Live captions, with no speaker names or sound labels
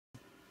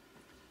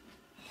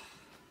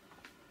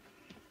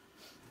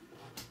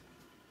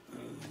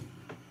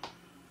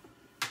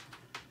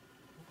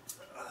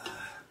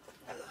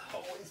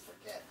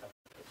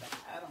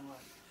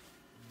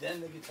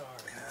the guitar.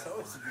 It's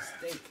always a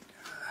mistake.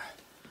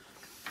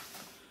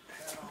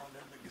 Head on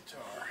to the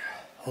guitar.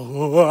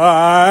 Oh,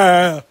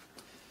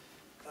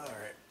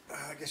 Alright.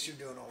 I guess you're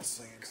doing all the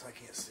singing because I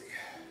can't see.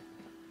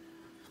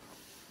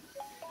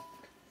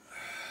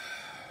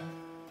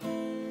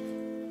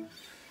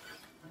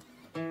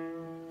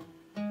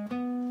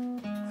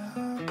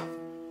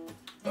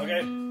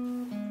 okay.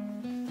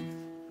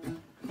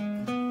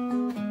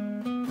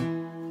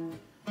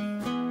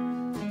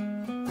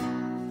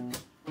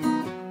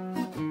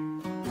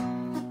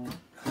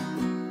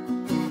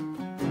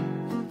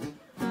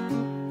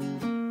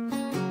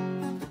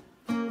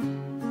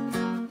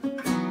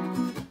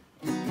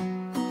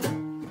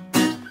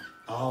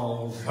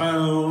 All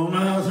found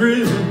my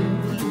thrill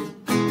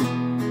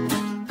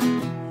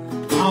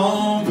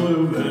on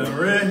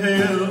Blueberry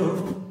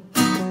Hill,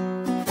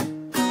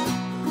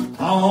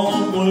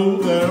 on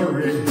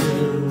Blueberry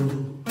Hill,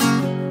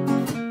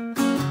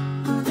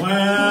 when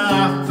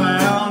I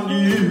found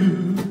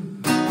you,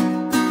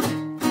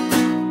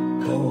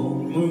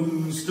 old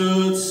moon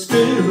stood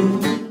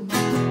still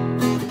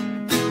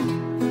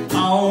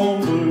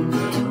on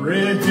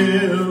Blueberry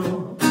Hill.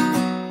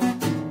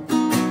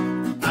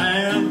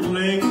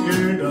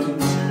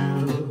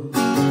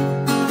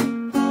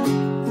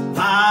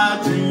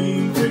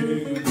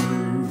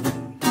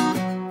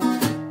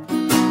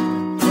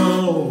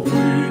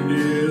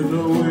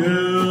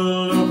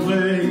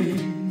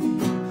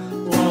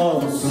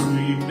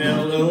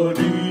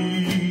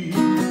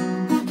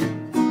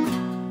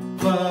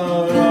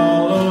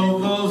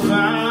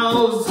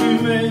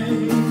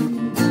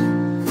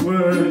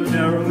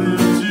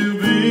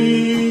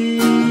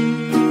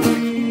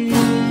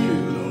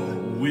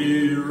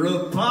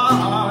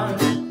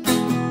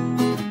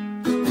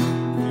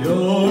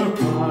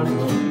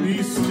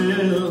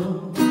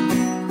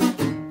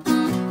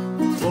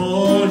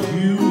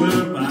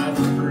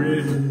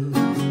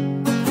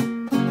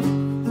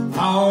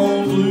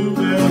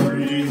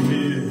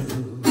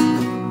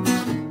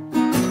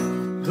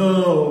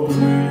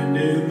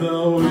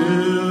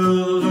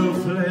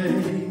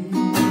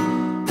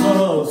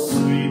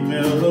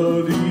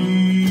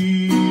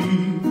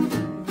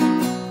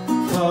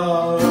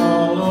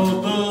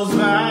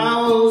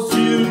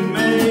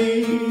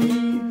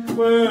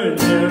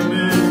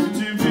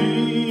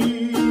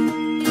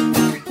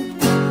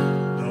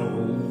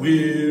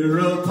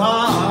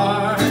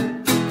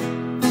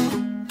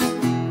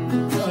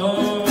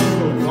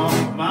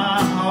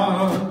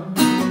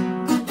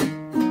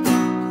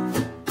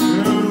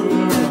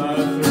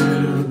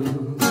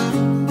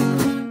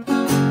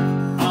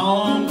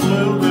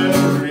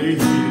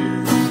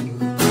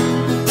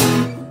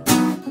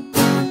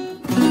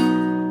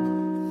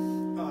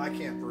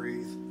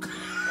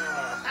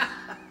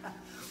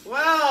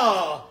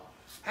 Well,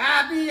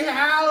 happy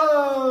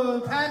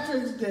Halloween,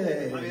 Patrick's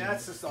Day. I mean,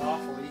 that's just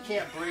awful. You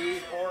can't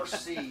breathe or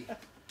see.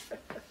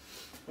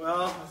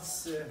 Well,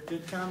 it's a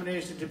good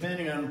combination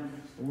depending on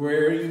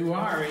where you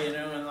are, you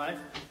know, in life.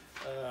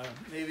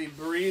 Maybe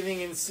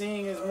breathing and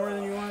seeing is more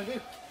than you want to do.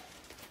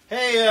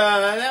 Hey,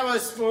 that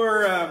was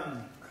for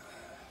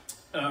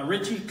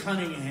Richie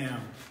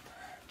Cunningham.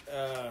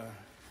 Was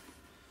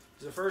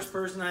the first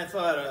person I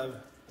thought of.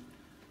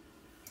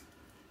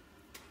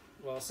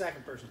 Well,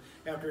 second person.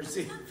 After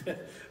seeing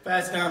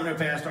Fast Domino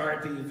past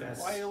RIP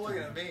Fast. Why are you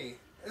looking at me?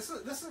 This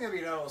is going to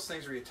be one of those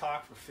things where you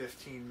talk for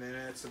 15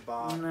 minutes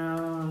about... No,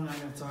 I'm not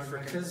going to talk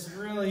about it. Because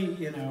really,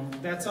 you know,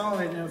 that's all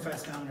I know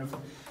Fast Domino for.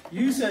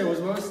 You said it was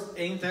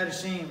Ain't That a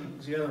Shame,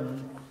 was the other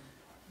one.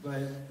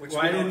 But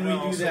why didn't we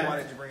do that? Why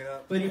did you bring it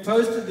up? But he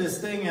posted this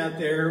thing out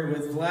there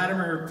with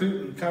Vladimir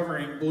Putin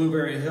covering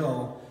Blueberry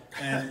Hill.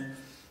 And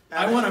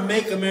I want to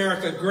make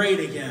America great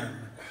again.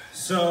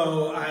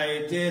 So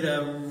I did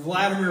a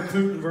Vladimir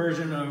Putin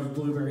version of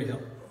Blueberry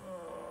Hill.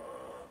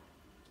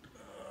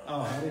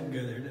 Oh, I didn't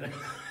go there, did I?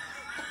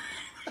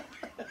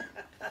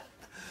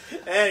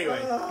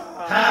 Anyway.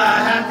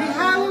 Happy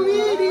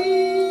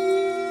Halloween!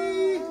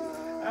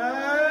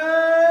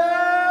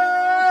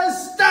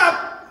 Stop!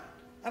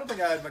 I don't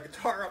think I had my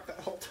guitar up that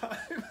whole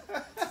time.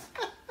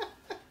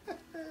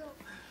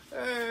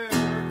 Hey,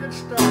 good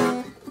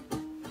start.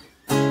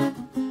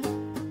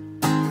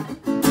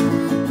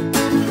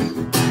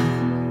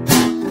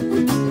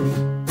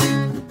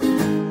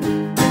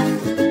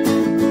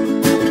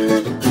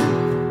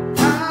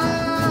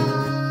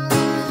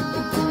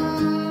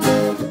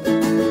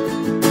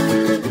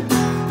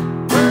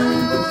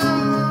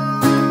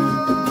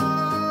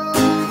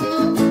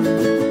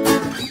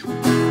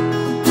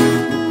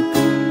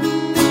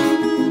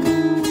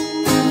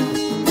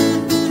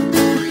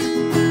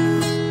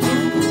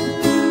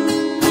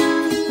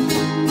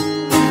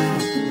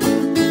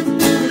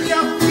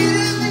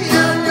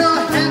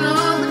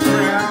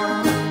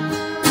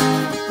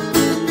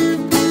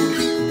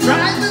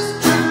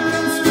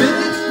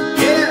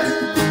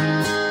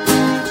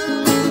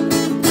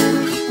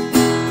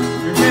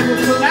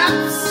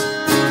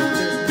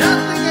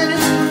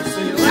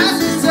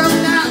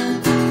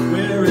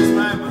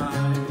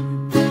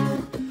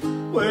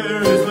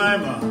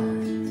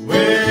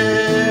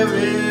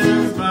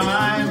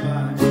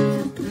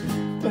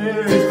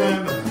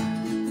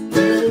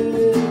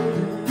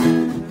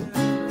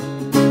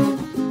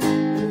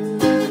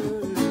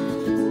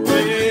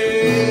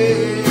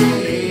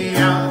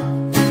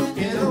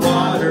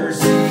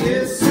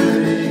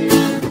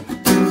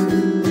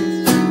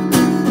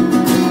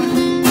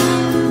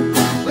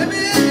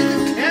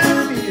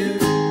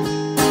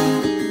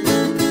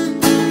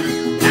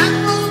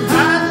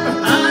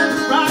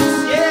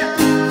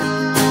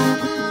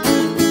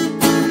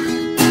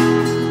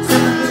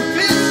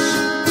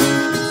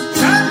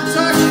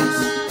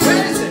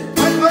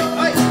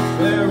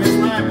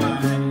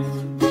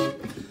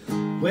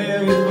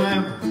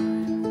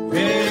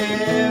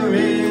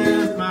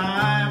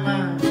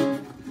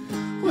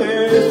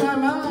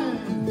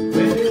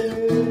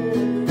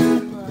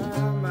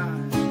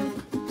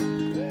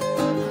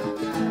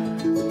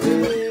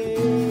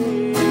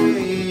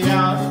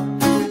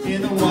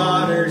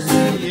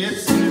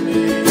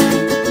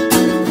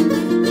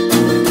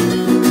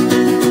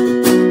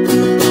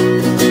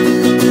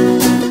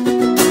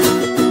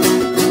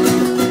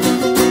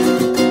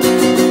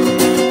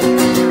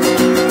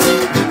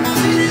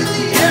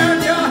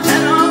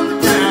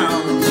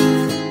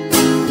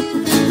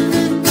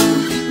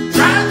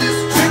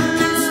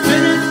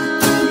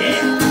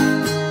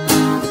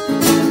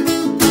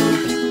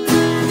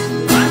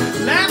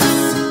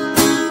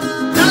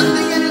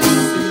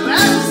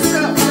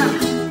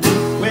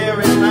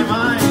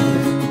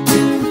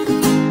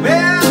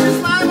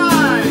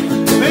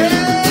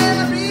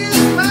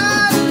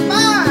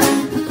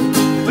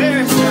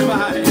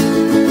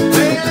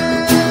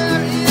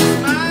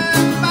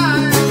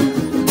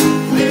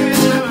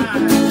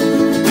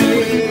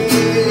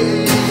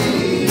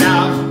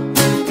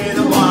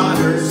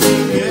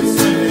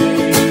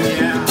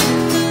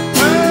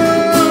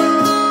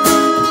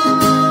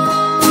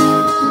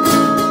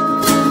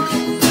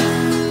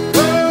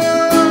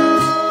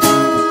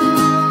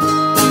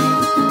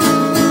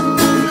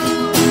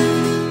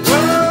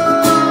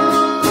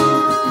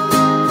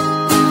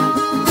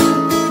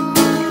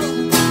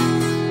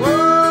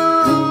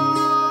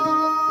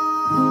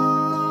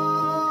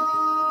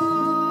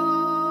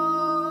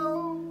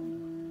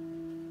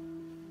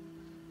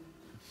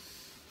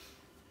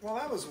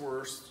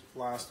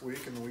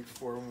 week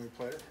before when we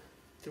played it.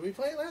 Did we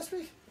play it last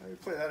week? We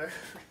play that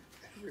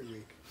every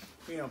week.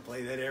 We don't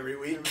play that every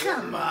week.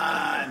 Come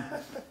on.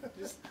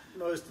 Just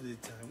most of the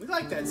time. We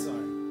like that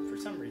song for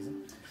some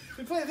reason.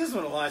 We play this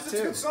one a lot It's too.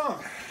 a good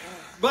song.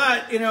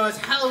 But, you know, it's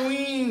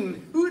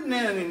Halloween.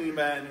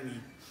 Hootenanny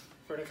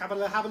for the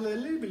couple of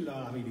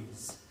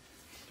holidays.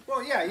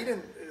 Well, yeah, you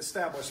didn't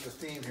establish the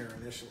theme here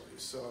initially,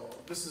 so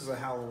this is a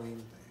Halloween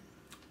thing.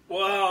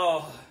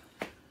 Well,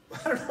 I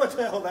don't know what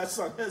the hell that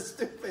song is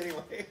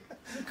anyway.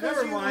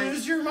 Never you mind.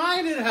 lose your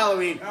mind at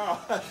Halloween.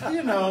 Oh.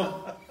 You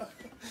know.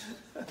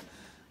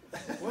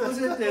 What was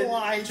it? The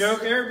Lights.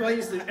 Joker.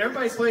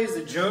 Everybody plays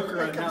the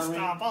Joker on Halloween.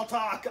 Stop, I'll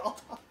talk.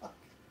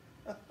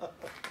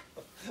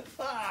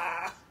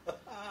 Ah.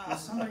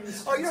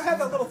 Oh, you don't have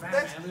that little...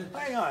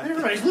 hang on.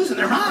 Everybody's losing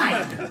their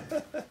mind.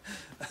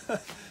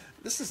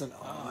 This isn't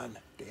on,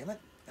 damn it.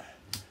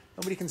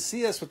 Nobody can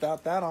see us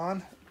without that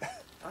on.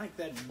 I like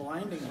that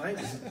blinding light.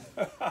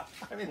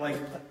 I mean, Like,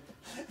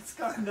 it's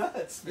gone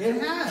nuts.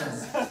 it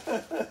has.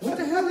 What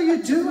the hell are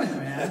you doing,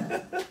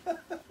 man?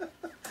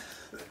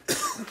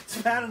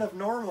 It's bad enough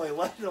normally,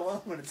 let it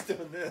alone when it's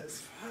doing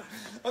this.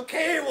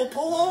 Okay, we'll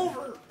pull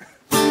over.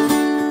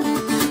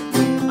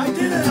 I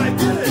did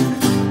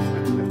it.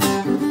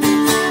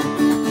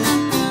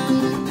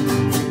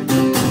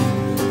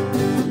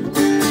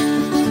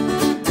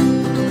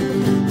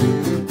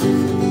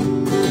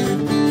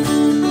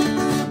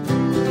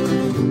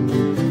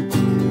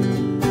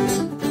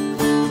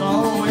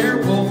 Saw a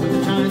werewolf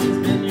with a Chinese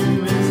menu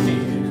in his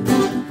hand,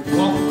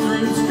 walking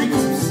through the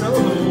streets of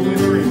Soho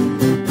with a ring.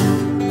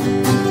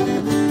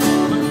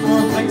 Look for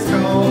a place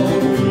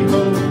called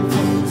Weebo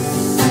Folks.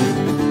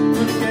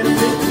 Gonna get a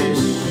big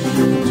fish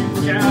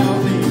to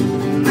chow me.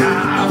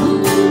 Nah.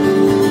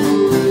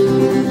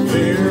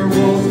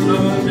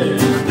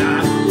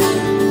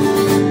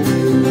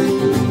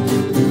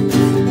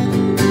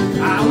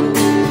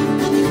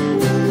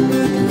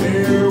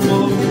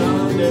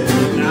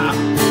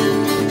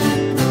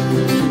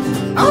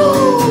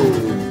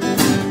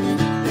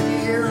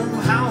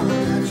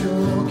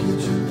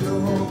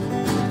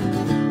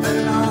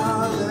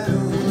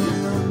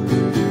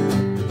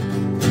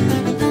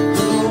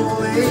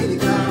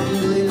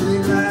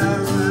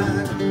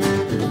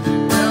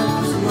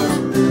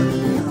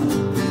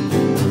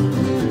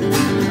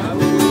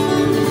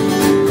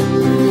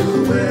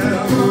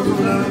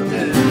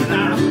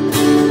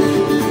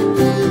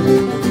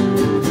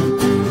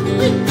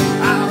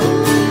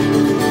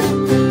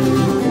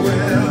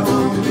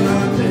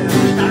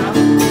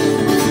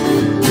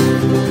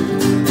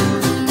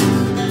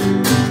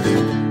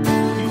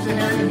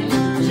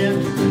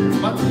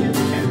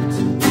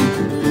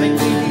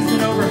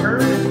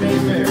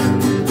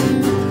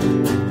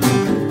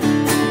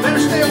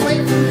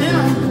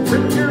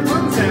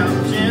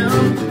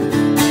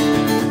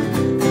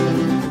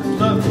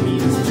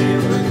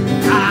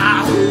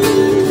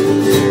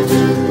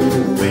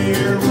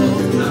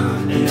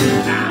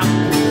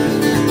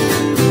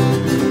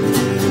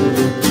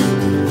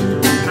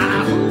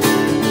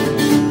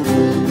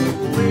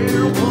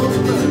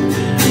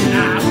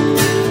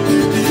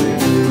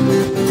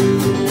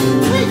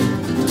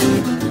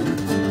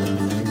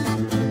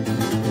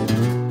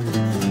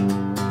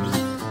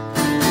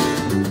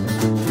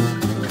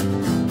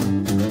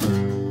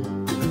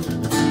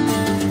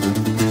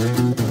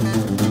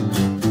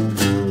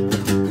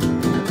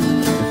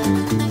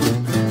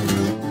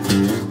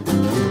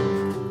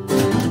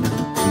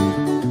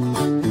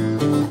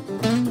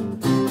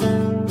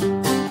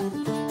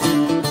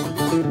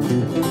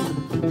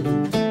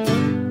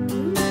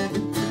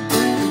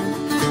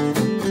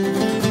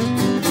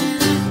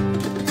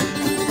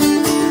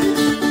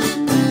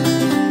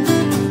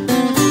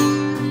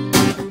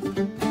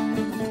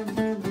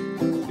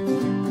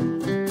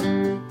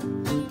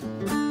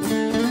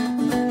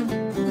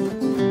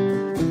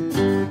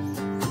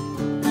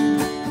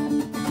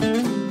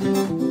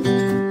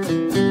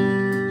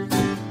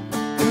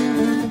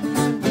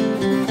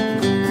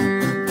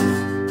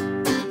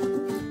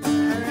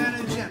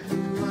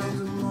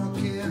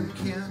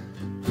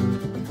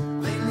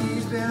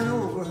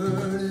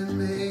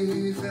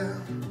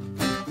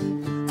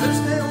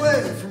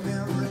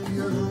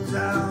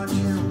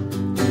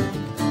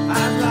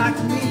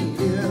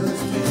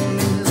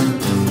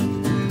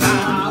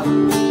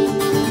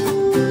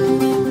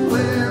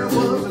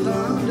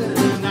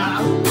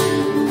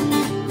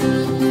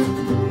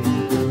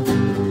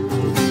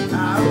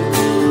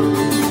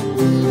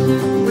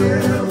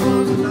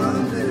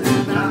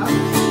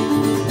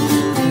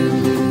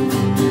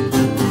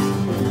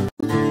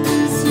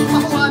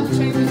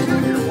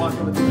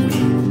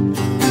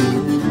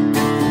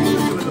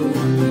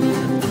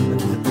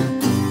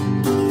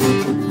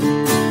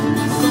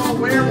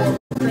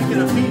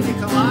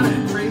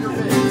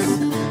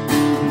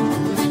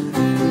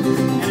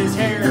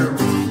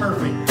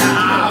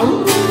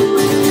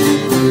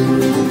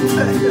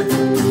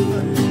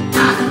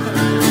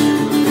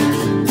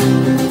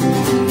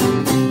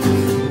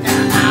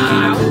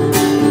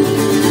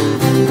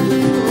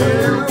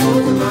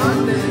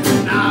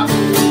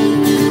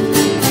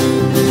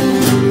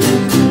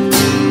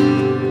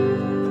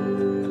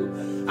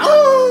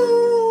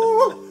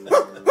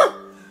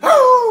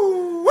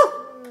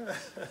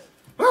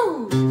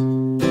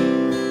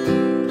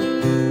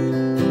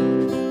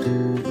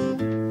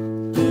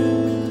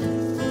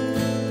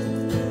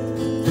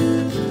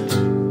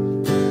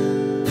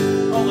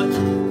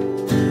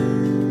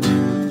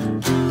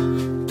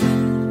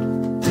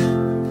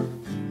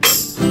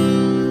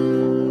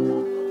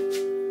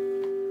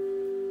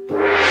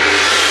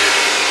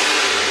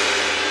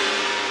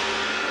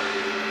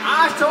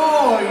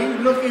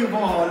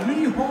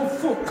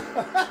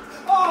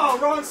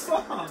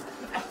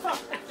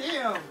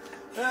 Damn.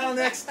 Well,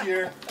 next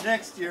year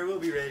we'll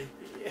be ready.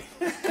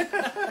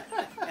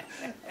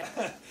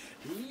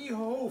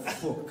 Yee-ho,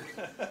 folk.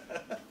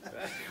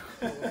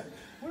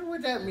 What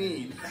would that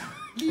mean?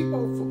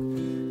 Yee-ho,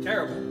 folk.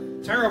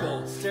 Terrible,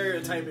 terrible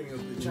stereotyping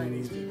of the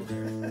Chinese people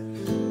there.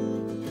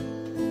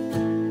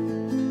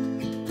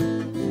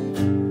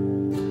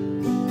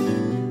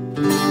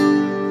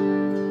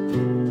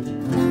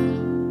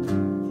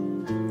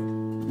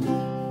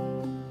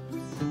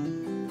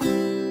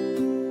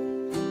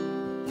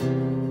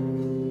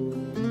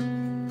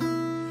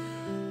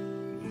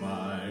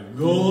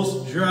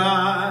 Ghost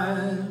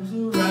drives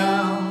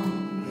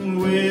around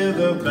with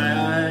a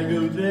bag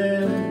of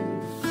dead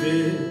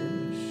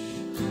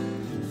fish,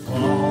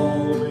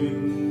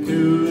 falling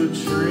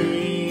neutrinos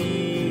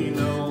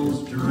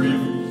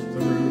drift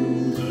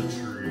through the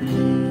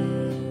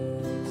trees.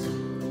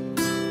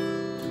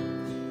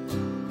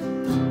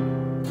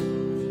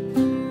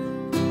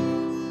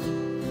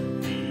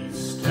 He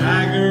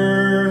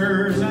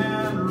staggers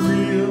and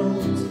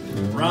reels,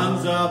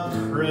 runs up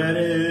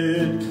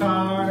credit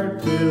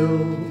card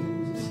bills,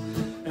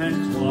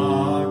 and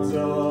clogs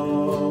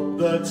up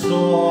the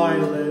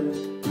toilet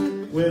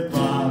with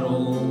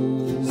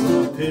bottles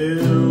of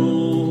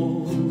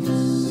pills.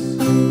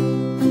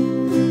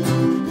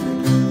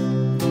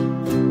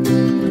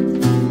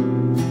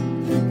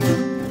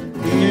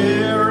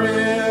 Here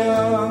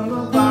in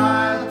the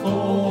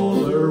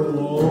bipolar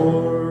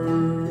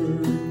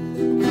ward,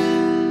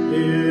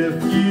 if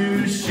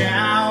you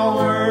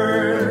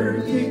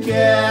shower, you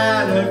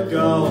get a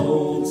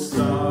gold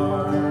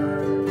star.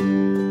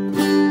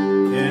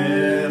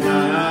 And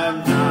I'm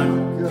not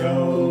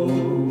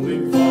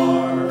going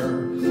far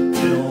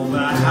till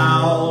the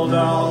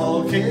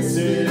Haldol kicks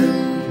in.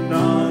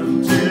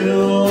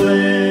 Until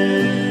then,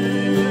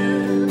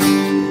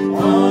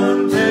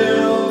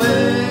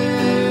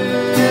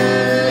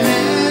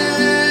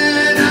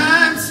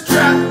 I'm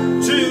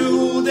strapped to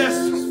this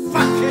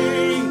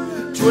fucking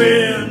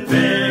twin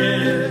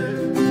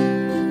bed,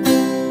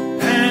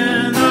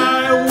 and I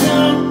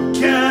won't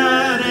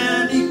get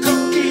any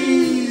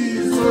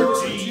cookies or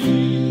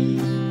tea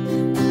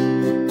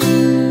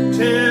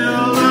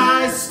till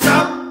I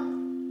stop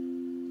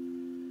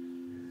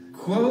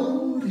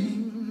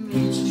quoting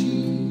Nietzsche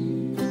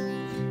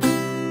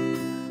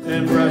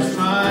and brush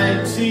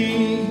my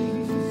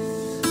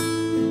teeth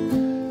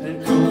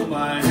and comb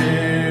my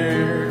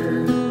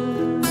hair.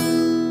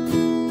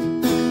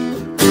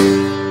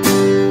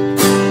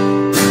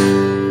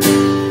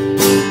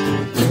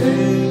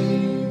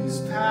 Days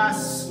pass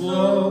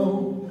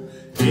slow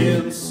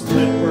in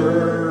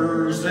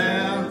slippers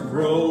and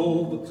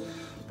robe,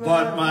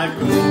 but my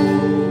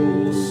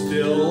ghost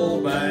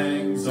still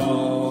bangs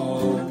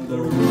on the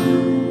roof.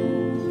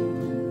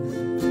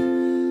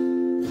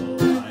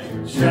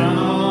 Like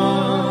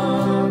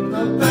John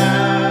the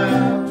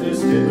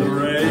Baptist in the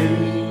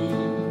rain,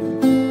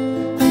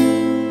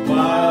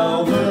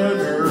 while the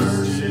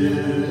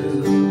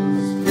nurses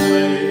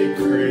play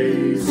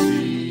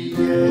crazy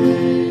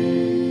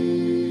games.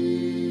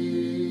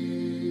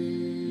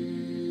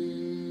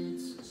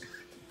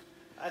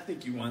 I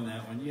think you won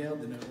that one. You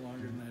held the note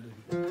longer than I did.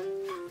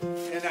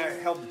 And I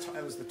held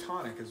it was the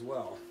tonic as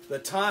well. The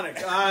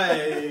tonic, I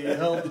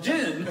held the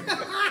gin.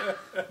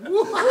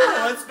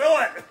 Let's do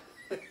it.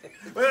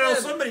 Well,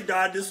 somebody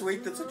died this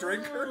week that's a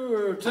drinker.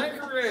 Ooh,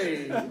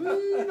 Tanqueray.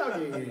 Woo,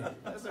 doggy.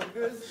 That's some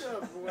good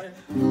stuff, boy.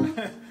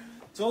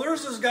 So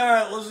there's this guy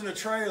that lives in a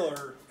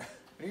trailer.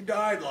 He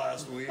died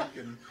last week,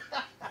 and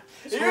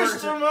He used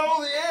to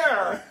mow the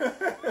air.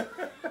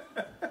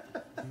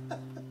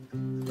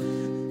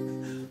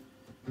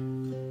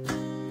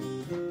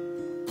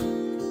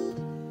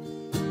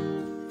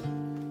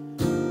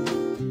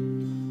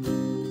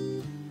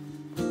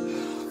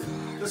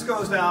 this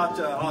goes out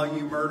to all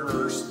you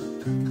murderers.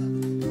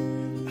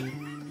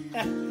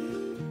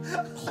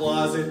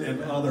 Closet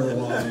and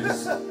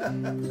otherwise.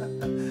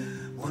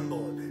 One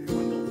bullet, baby.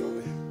 One bullet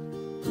only.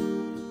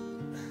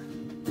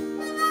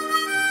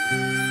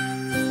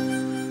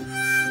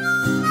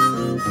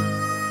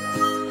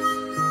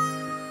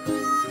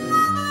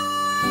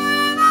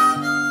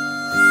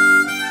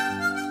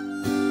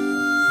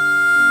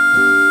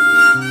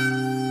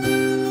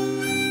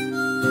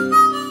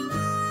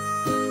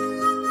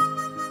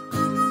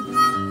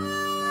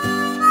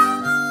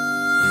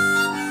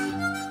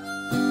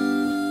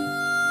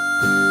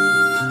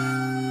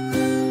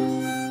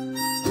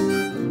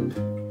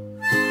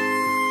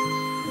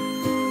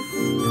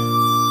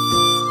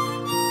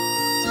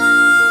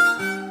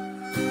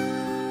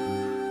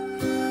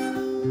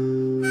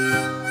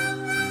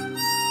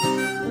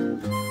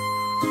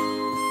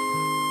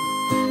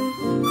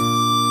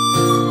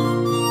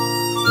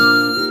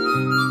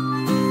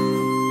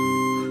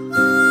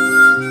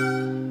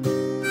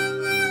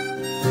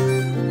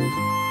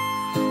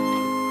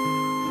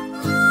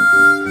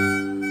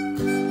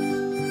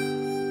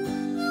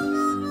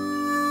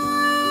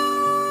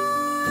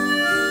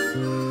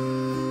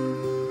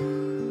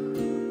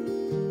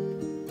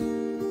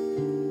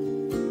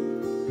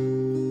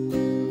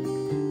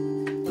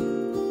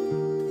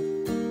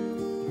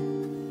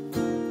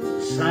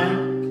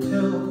 Shank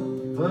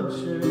Hill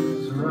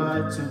Butcher's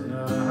right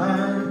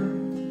tonight.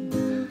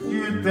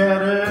 You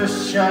better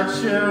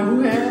shut your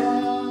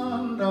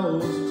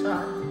windows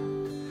tight.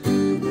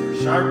 They're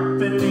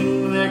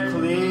sharpening their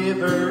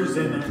cleavers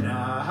in their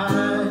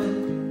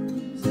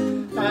knives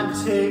and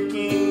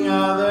taking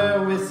all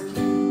their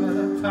whiskey by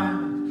the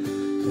pint.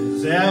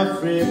 'Cause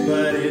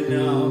everybody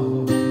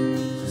knows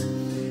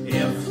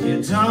if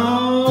you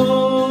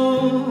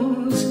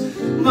don't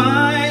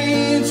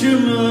mind your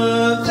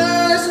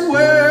mother's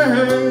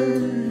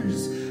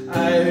words,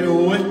 a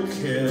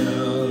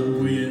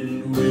wicked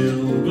wind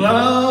will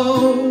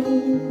blow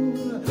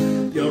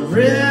your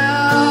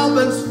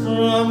ribbons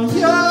from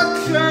your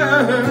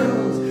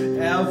curls.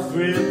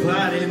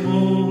 Everybody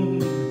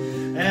moan,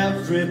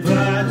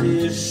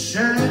 everybody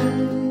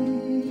shine.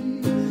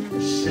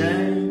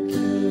 Shank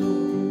Hill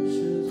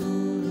Butcher's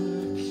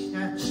gonna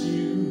catch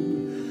you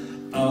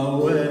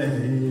away.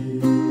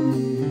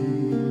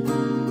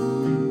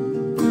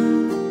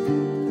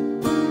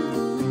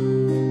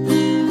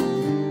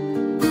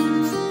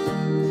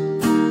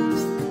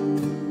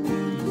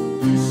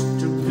 Used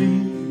to be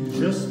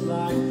just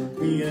like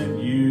me and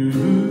you.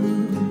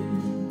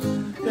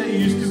 They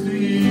used to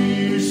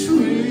be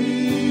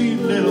sweet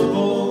little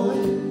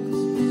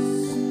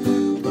boys,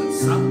 but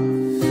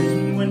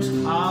something went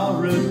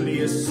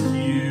horribly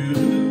askew.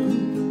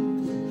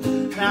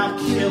 Now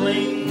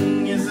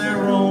killing is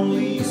their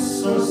only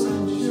source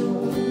of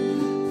joy.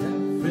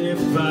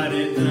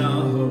 Everybody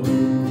knows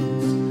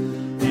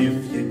if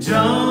you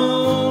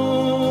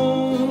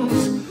don't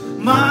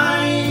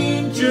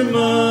mind your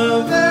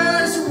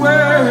mother's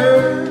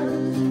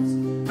words,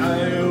 a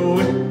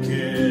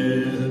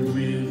wicked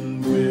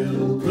wind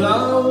will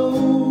blow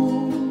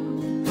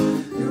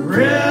your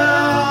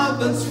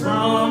ribbons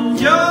from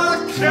your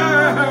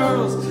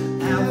curls.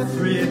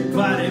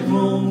 Everybody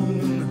moan,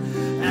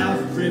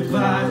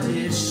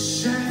 everybody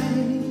shake.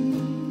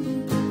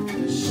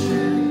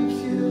 Shank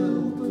Hill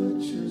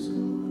Butcher's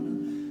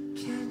gonna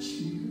catch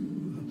you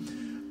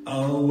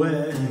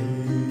away.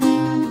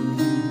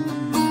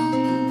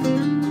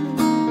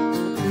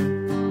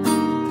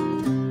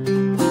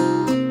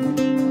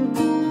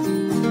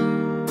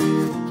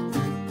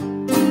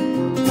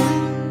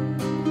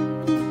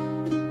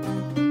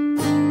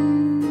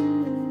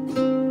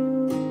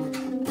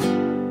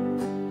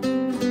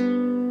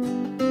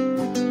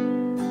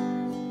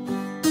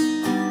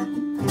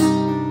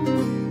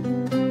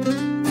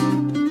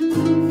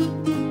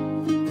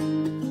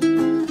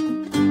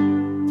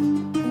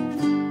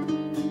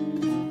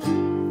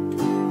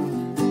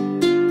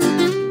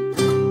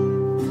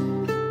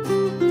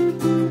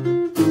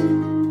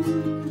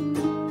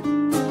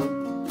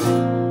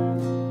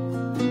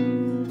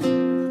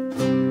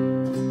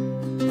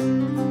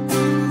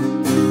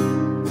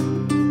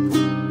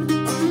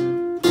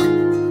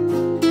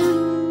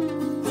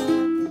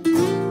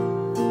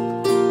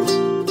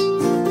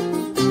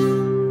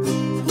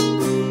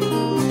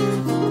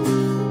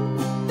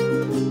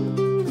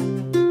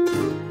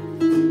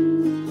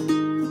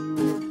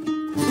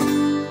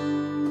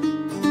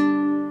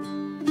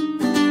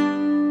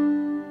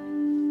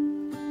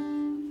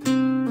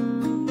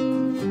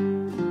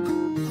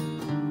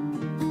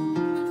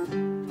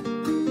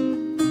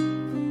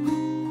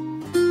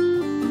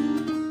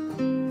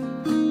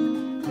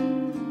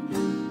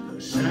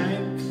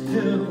 Shank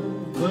Hill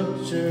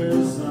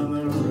Butcher's on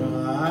the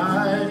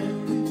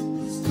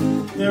rise.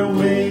 They're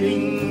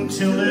waiting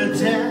till the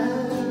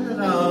dead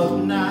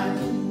of night.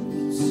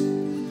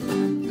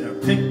 They're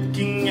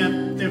picking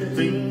at their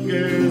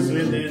fingers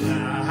with their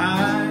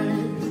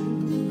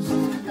knives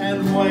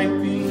and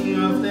wiping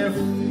off their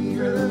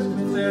fingers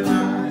with their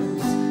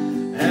knives.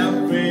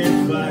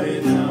 Everybody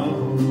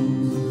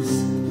knows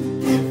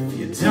if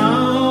you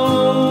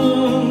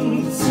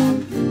don't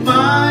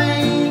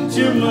mind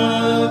your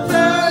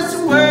mother's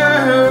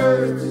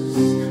words,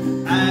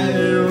 a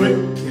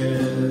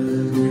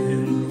wicked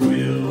wind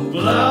will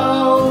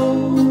blow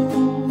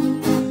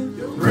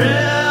your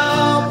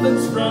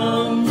ribbons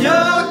from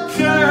your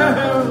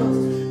curls.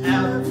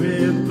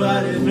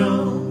 Everybody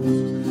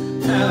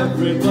knows,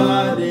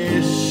 everybody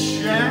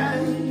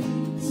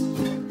shakes.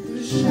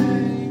 The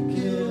Shank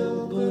Hill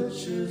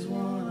Butchers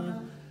wanna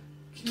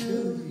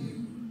kill you.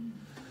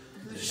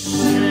 The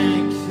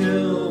Shank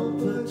Hill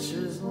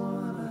Butchers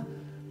wanna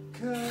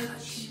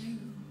cut you.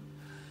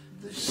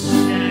 The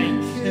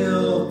Shank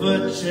Hill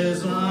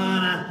Butchers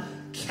wanna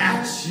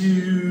catch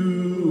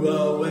you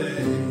away.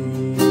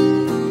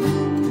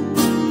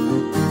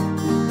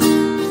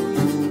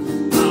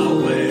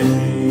 Away.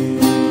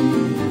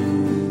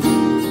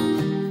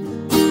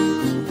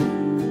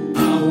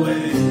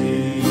 Away.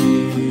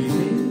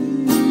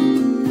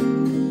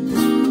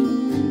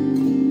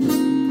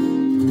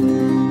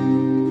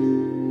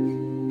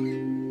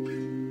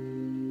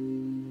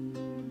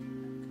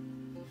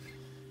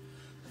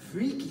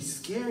 Freaky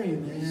scary,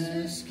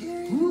 man.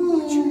 Scary.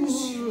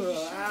 Ooh,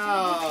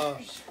 wow.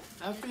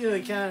 I'm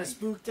feeling kind of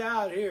spooked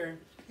out here.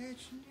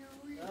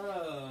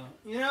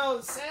 You know,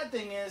 sad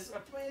thing is, I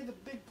made the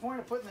big point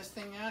of putting this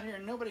thing out here,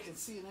 and nobody can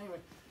see it anyway.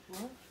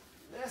 What?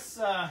 This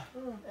guy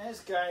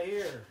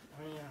here.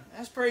 I mean,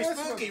 that's pretty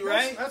spooky,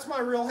 right? That's my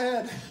real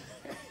head.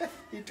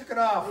 He took it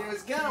off. He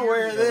was gonna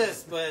wear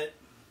this, but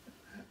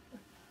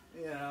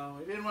you know,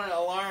 we didn't want to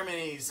alarm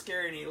any,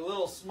 scare any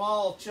little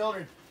small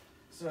children,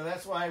 so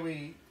that's why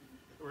we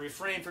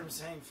refrained from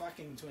saying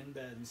fucking twin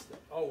bed and stuff.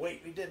 Oh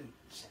wait, we didn't.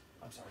 Shit,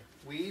 I'm sorry.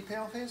 We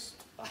paleface?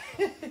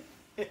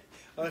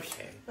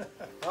 Okay.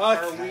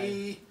 Are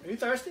we? Are you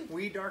thirsty?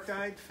 We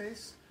dark-eyed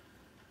face?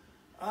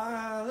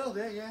 A little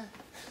bit, yeah.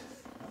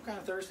 I'm kind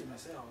of thirsty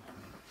myself.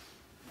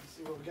 Let's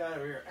see what we got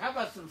over here. How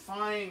about some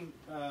fine,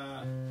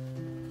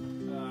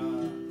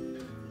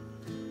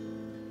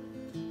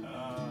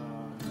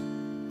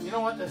 you know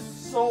what? The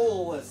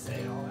soulless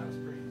ale. That was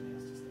pretty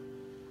nasty stuff.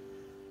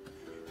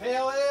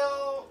 Pale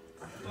ale,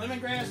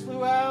 lemongrass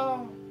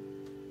luau.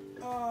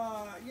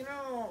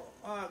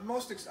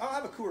 I'll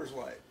have a Coors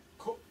Light.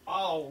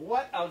 Oh,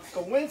 what a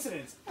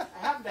coincidence! I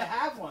happen to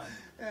have one.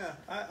 Yeah,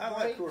 I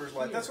like Coors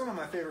Light. That's one of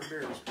my favorite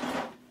beers.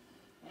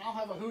 And I'll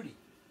have a Hootie.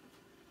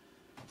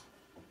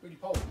 Hootie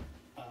Pope.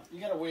 You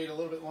gotta wait a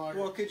little bit longer.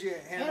 Well, could you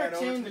hand that over to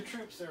Entertain me? the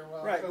troops there.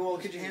 Well, Right, well,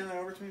 could you hand that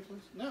over to me,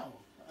 please? No.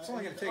 It's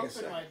only gonna take a open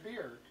second. my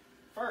beer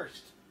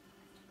first.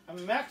 I'm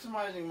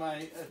maximizing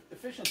my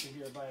efficiency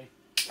here by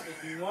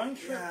taking one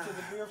trip to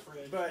the beer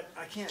fridge. But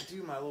I can't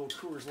do my little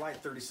Coors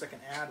Light 30-second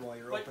ad while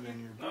you're opening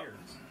your beer.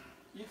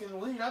 You can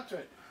lead up to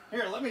it.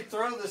 Here, let me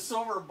throw the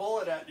silver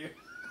bullet at you.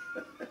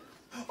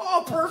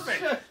 Oh,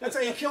 perfect! That's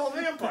how you kill a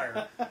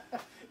vampire.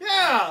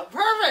 Yeah,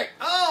 perfect!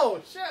 Oh,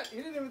 shit,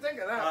 you didn't even think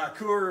of that.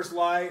 Coors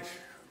Light,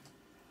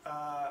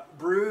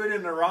 brewed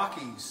in the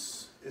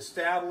Rockies,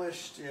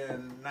 established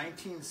in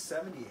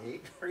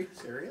 1978. Are you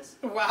serious?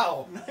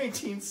 Wow.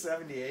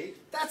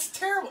 1978. That's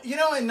terrible. You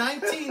know, in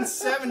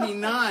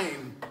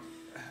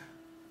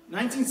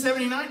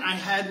 1979, I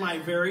had my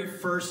very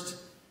first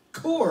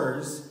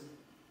Coors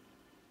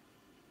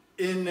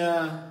in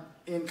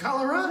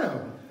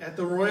Colorado at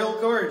the Royal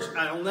Gorge.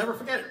 I'll never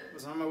forget it. It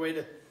was on my way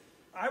to...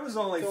 I was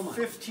only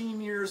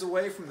 15 years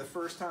away from the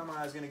first time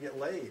I was going to get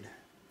laid.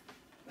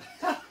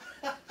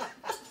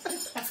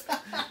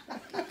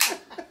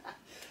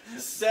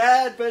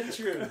 Sad but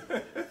true.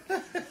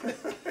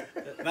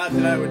 Not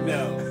that I would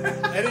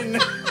know. I didn't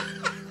know.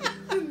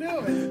 Didn't know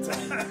at the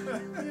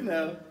time. You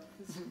know.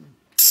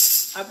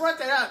 I brought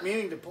that out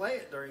meaning to play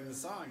it during the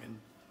song, and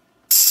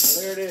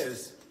well, there it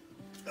is.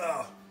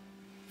 Oh,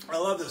 I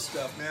love this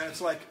stuff, man. It's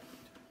like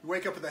you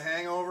wake up with a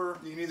hangover.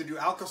 You can either do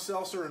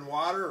Alka-Seltzer and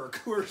water or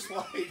Coors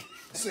Light.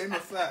 Same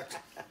effect.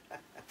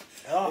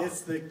 Oh,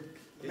 It's the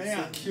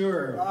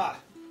cure. wow.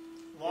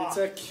 It's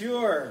a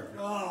cure.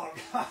 Oh,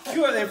 God.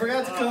 Cure. They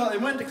forgot to call it. They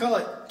meant to call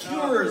it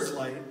Cures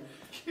Light,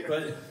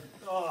 but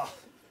Oh,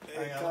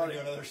 hang on, let me it-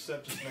 go another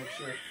sip just to make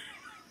sure.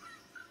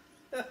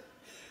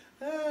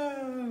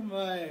 oh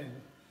my.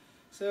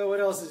 So what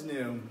else is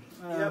new?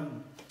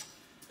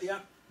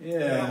 Yep.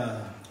 Yeah.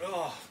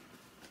 Oh,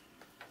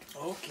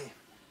 okay.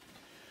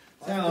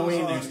 It's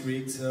Halloween next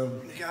week,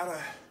 so You gotta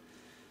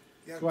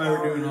that's why we're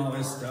power doing your all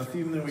this bar. stuff,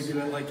 even though we do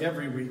it like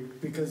every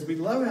week, because we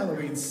love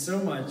Halloween so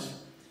much.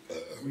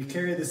 We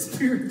carry the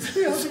spirit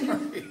throughout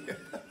the year.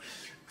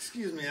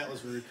 Excuse me, that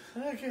was rude.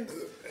 Okay.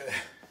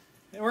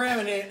 And we're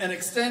having an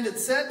extended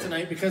set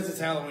tonight because it's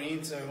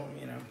Halloween, so,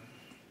 you know,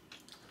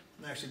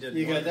 I actually did.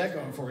 you got that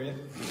going for you.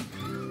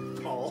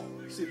 Paul.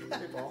 See,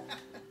 hey, Paul.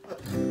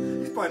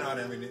 He's probably not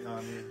having it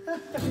on here.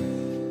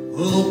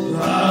 The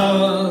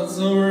clouds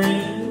are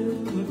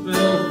in the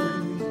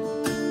belfry,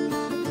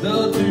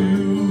 the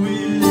dew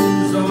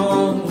is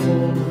on the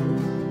water.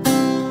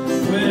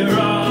 Where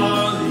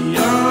are the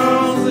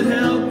arms that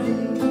held me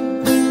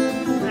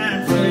and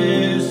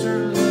placed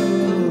your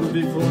love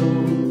before?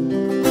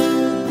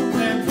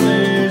 And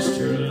placed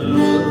your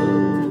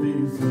love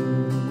before.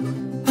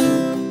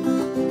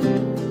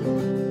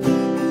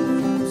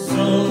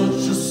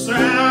 Such a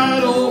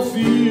sad old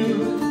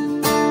field.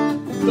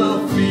 The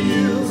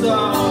fields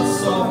are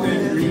soft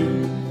and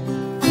green.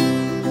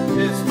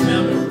 It's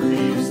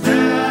memories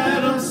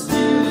that I'm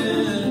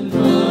stealing,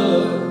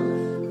 but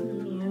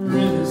you're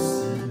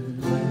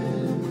innocent.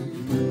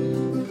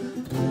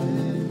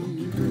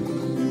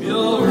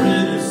 You're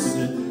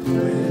innocent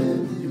when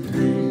you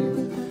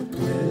breathe.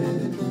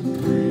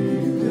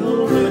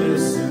 You're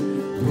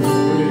innocent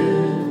when you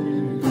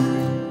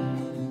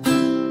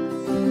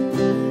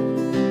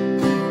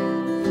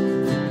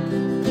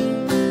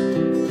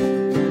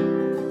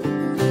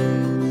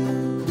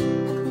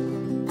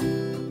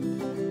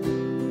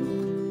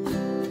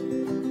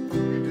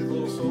You do the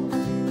little solo.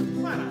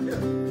 Why not? Do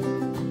it.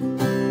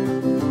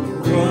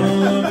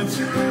 Running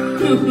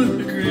through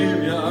the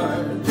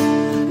graveyard,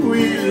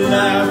 we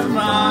laughed,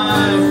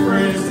 my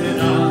friends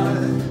and I.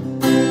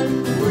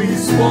 We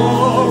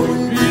swore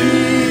we'd be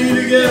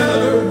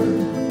together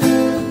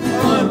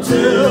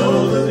until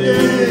the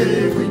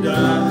day we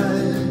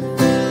died.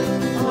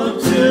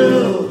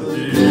 Until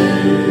the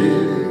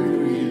day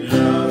we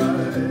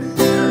died.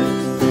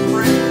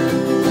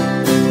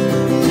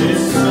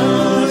 It's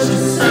such a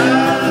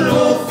sad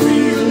old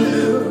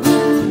feeling.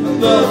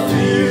 The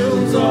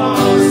fields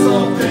are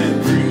soft and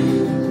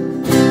green.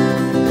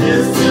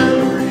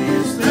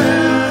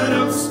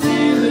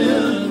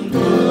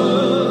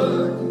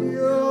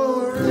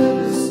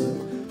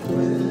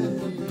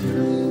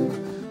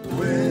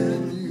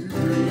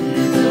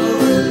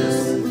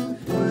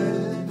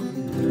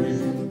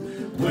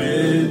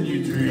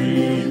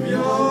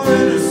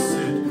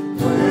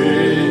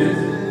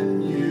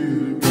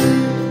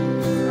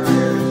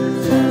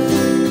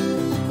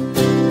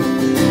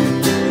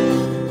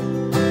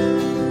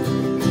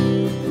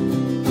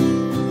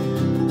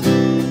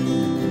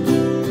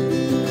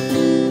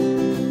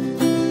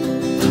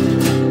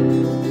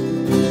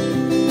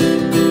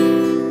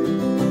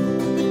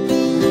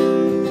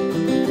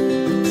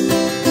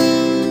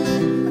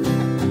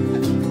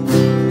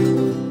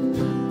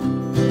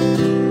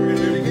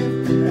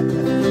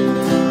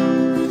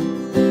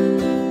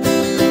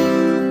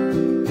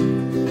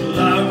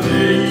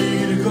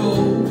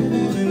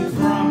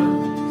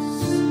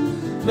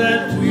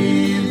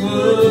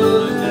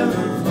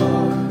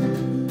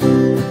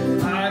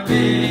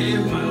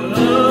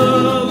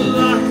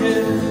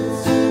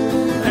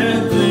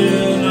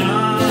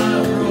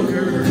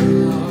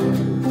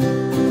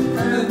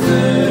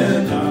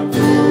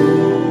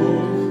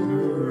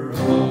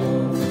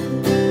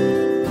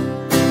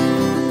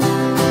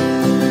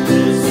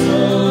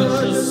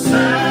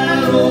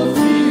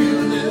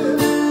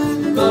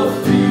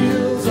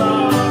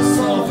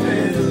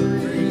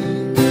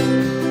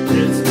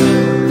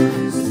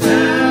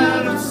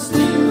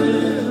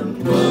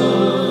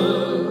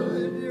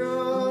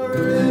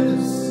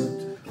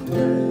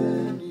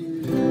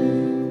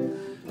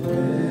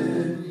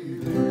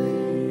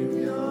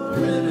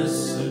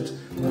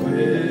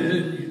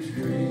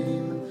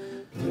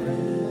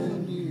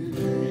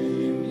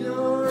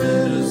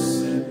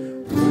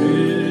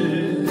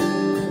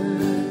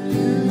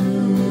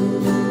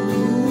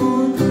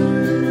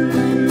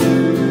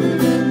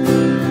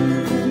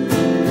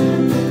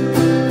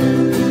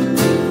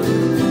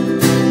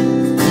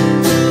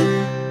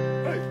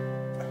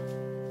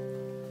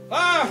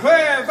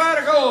 Cafe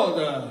Marigold.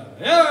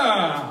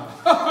 Yeah.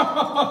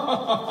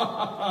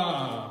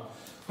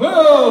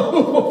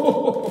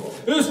 Well,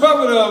 it's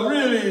having a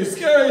really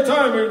scary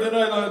time here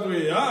tonight, aren't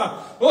we? Huh?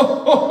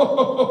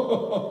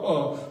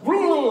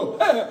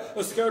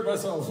 I scared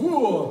myself.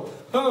 Whoa,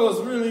 that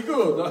was really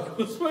good. I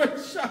was very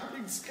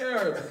shocking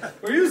scared.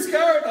 Were you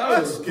scared?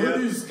 I was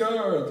pretty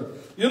scared.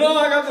 You know,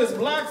 I got this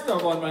black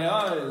stuff on my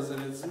eyes,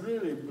 and it's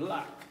really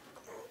black.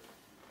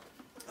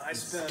 I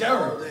spend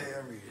Scary. all day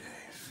every day.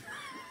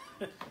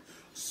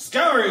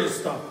 Scary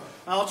stuff.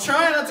 I'll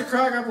try not to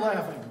crack up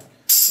laughing.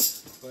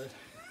 But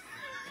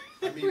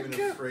I'm even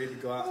afraid to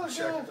go out and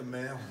check God. the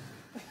mail.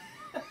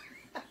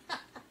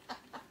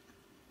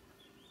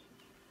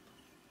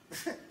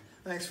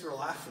 Thanks for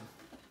laughing.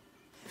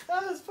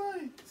 That was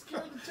funny.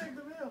 Scared to check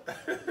the mail.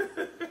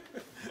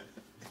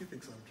 He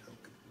thinks I'm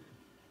joking.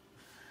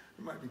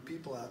 There might be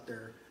people out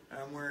there.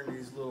 I'm wearing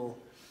these little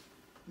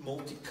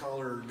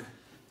multicolored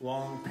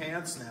long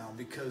pants now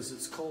because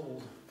it's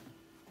cold.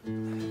 Why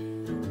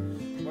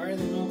are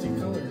they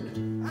multicolored? I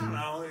don't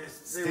know.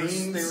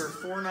 They were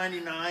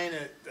 $4.99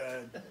 at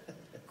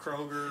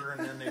Kroger,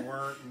 and then they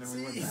weren't, and then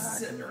we went He's back.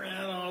 sitting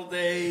around all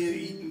day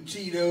eating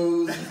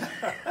Cheetos,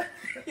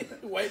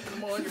 wiping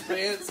them on your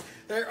pants.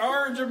 They're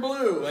orange or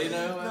blue, you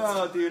know.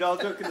 No, dude, all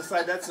joking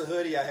aside, that's the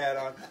hoodie I had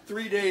on.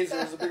 3 days,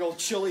 there was a big old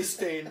chili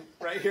stain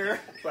right here.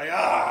 It's like,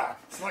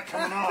 it's not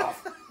coming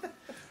off.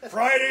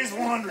 Friday's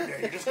laundry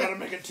day. You just got to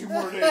make it 2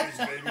 more days,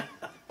 baby.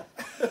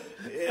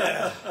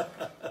 Yeah.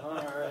 All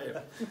right.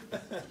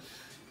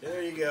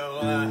 There you go.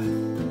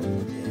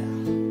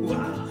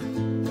 Wow.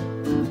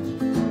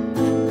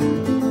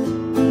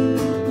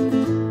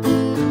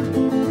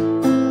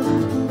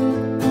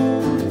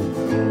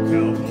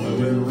 Cowboy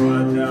went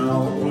right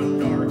down one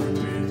dark and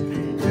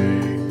windy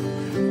day.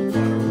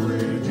 Upon a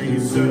ridge he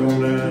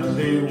settled as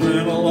he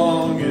went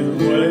along his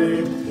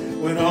way.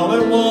 When all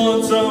at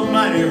once a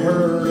mighty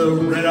herd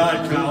of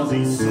red-eyed cows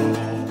he saw,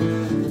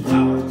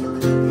 plowing through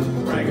the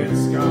ragged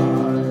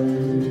sky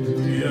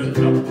in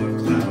up a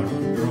cloudy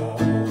draw.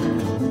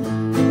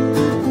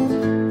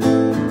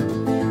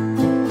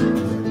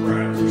 Their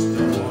brass are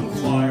still on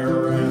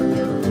fire and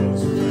their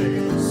hooves are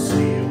made of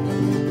steel.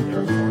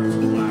 Their horns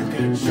black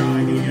and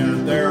shiny and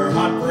their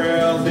hot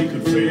breath he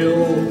could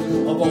feel.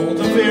 A bolt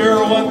of fear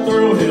went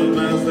through him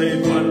as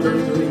they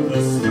thundered through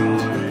the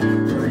sky,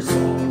 where he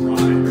saw the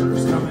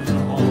riders coming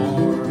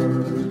hard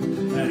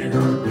and he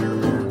heard their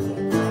mournful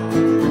cry.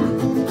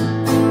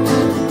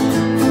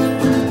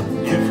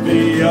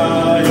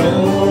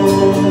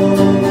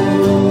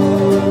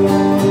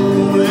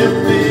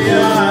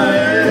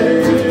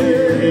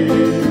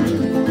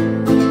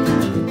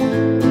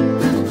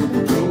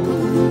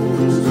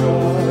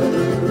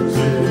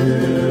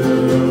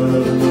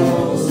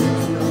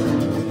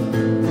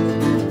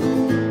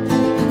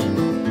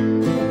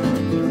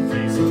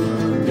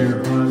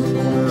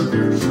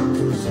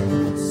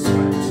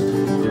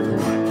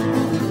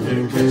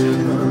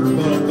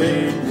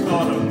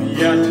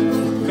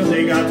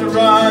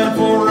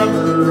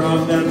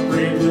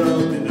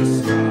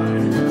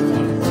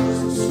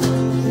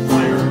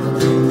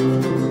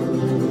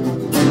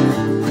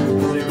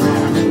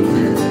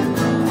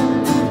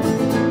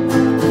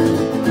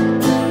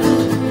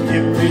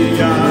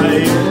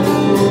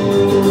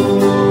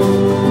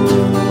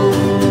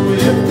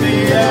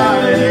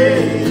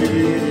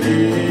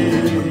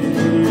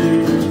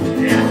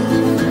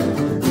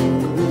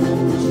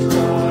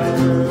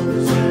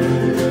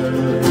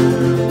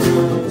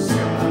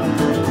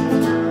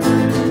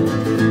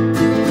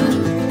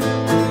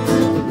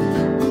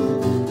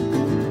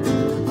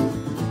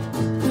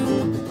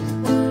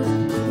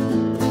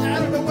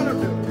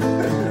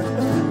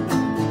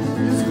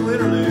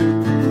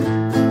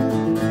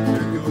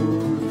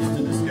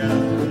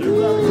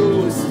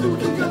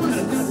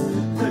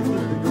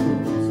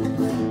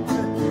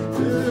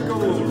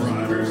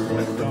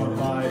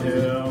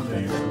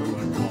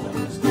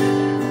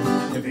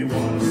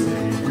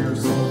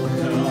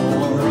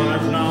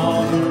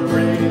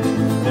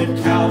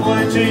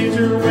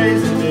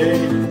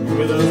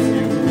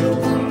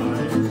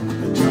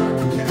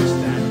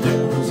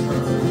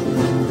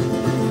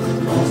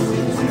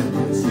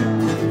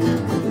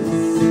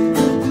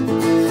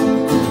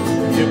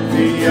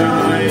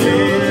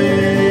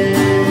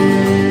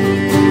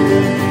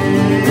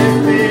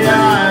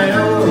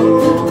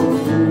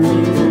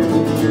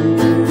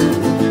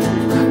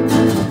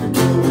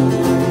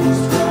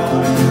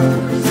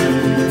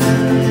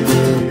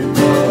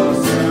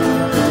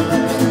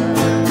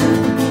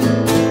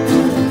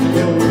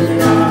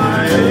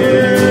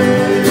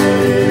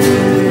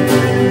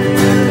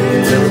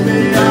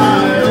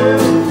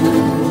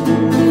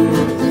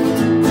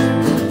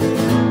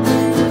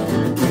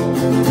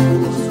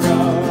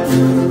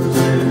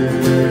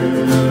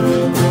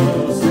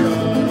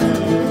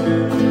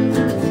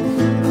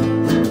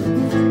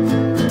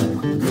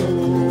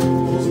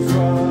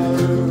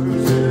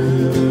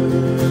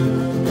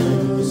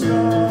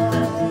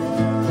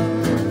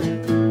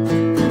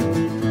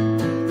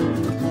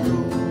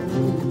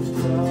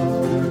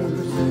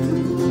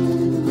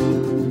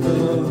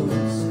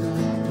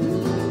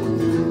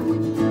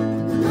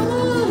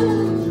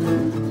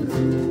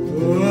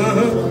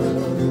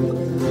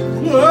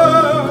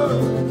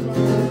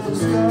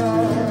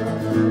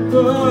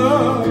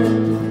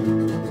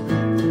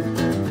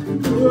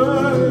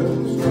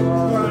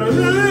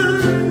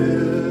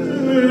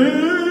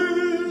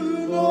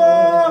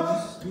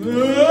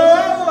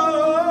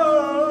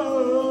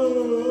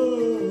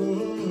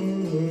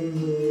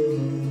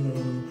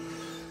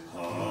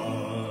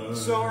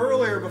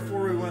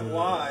 before we went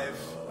live,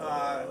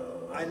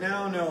 I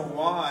now know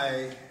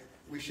why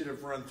we should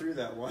have run through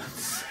that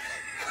once.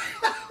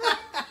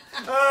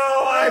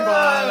 Oh, why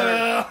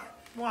bother?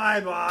 Why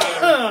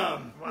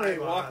bother? Hey,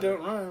 walk,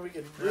 don't run. We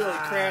could really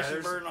crash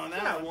and burn on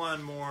that. Got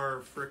one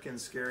more freaking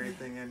scary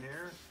thing in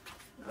here.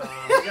 We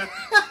got,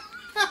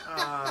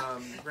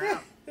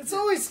 It's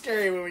always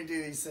scary when we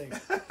do these things.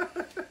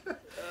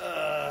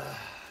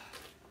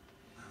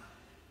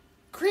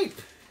 Creep.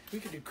 We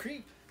could do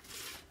Creep.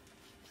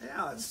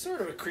 Yeah, It's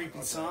sort of a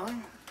creepy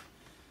song.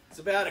 It's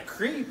about a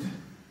creep.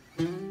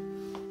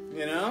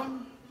 You know?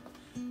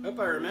 Hope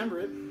I remember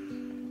it.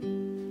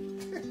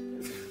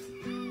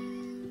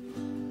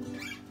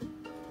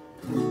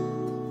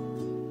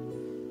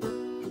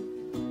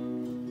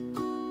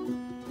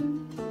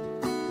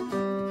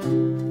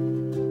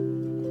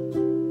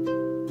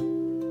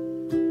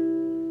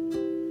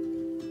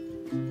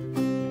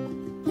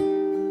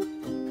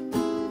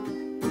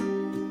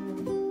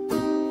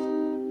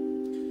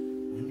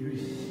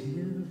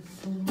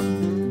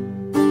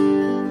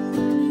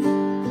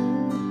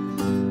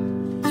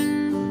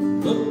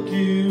 Look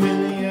you in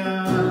the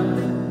eye,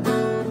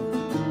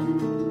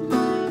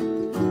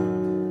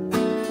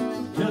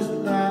 just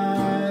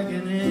like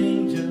an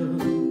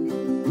angel.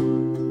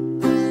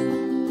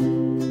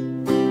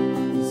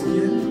 It's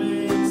getting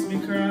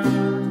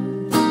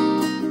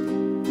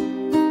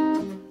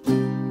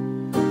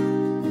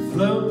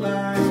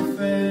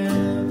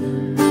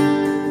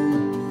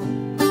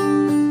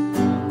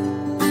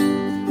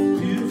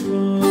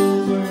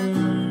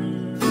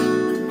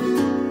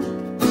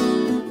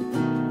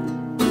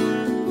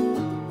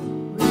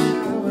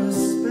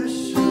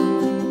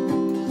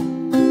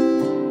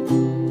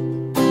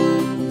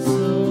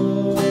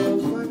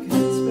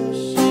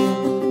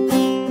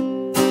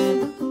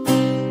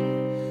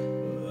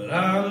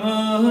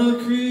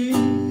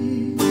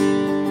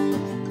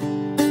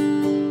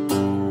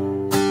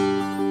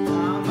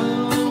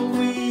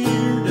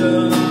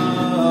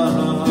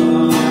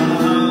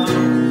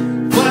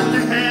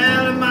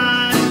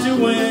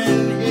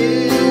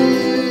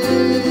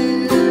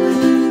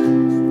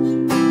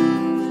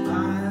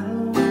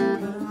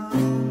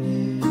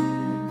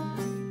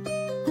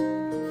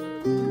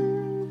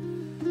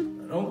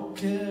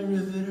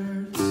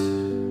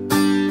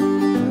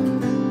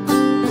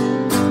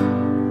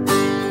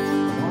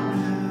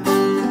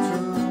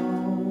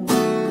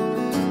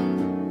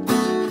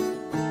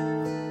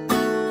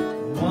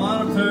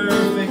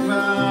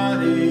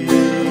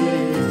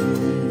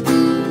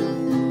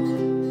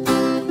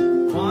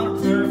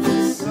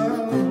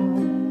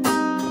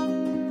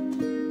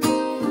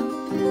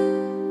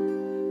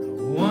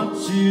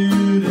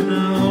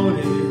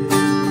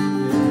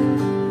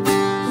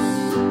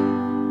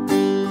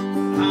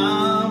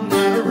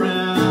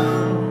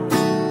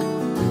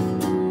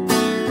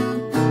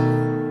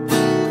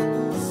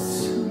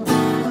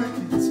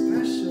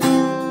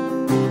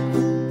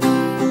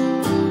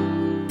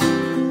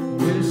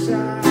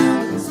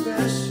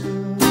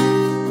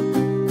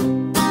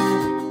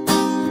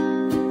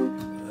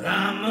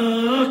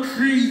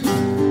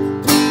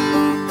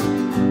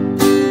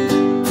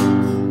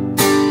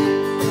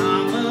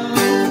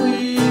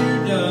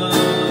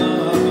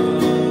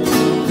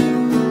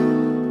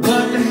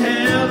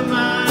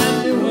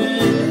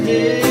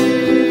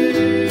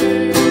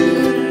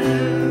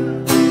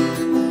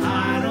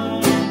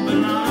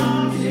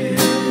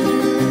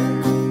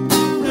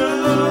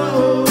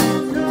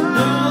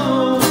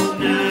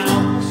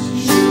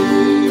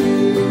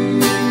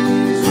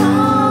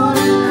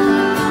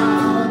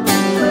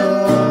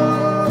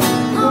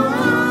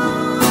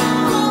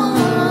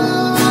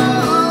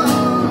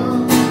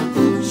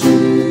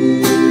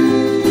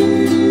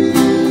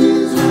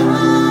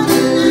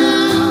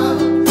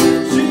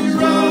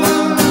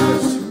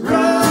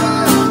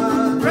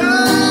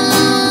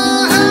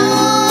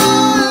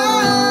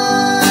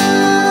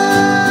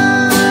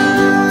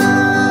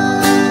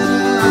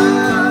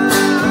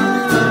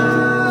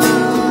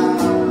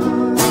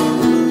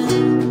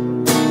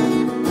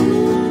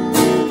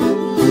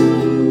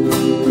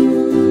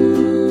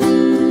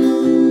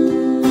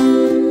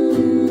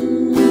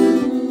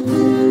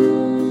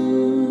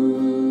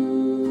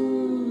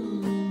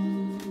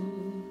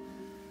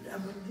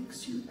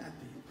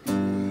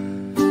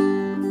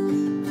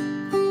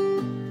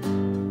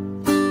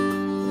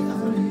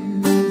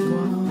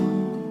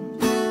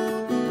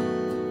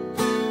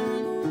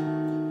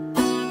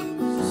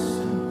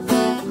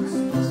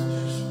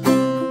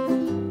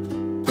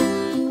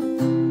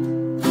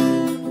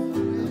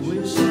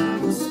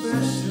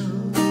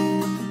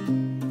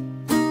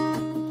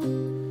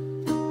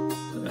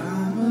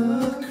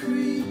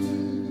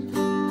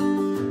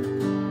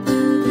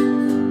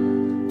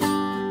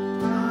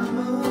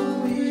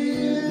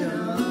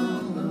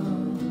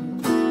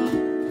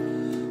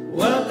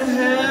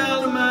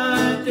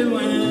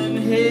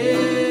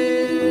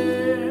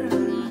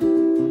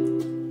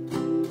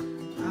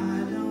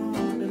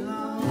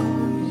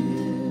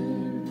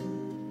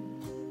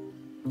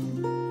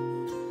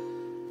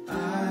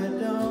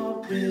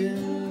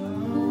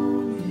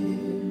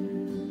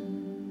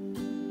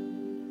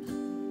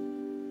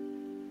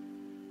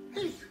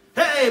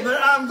Hey, but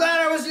I'm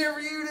glad I was here for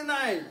you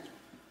tonight.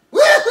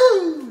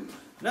 Woohoo!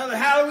 Another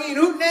Halloween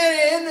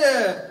hootenanny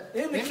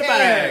in the can.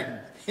 bag.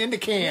 In the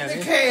can. In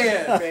the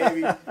can,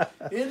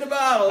 baby. In the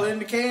bottle, in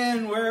the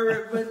can, wherever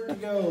it went to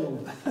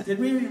go. Did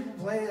we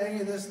play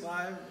any of this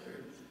live?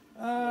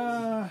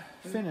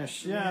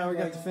 Finish. Yeah, we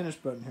got the finish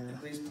button here.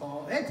 At least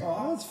Paul. Hey,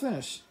 Paul. Let's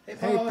finish. Hey,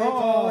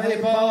 Paul. Hey,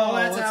 Paul.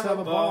 Let's have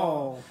a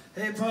ball.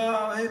 Hey,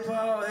 Paul. Hey,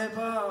 Paul. Hey,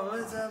 Paul.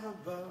 Let's have a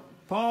ball.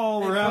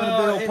 Paul, we're Hey, having Paul.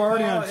 a big old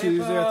party Hey, on Paul.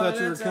 Tuesday. Hey, I Paul. thought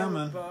you were Let's have a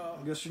coming. ball.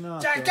 I guess you're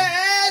not. though.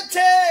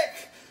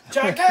 Gigantic!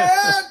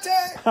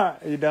 Gigantic! Are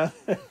you done?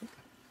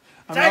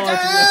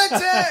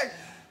 Gigantic!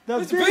 The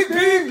It's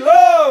big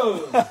love!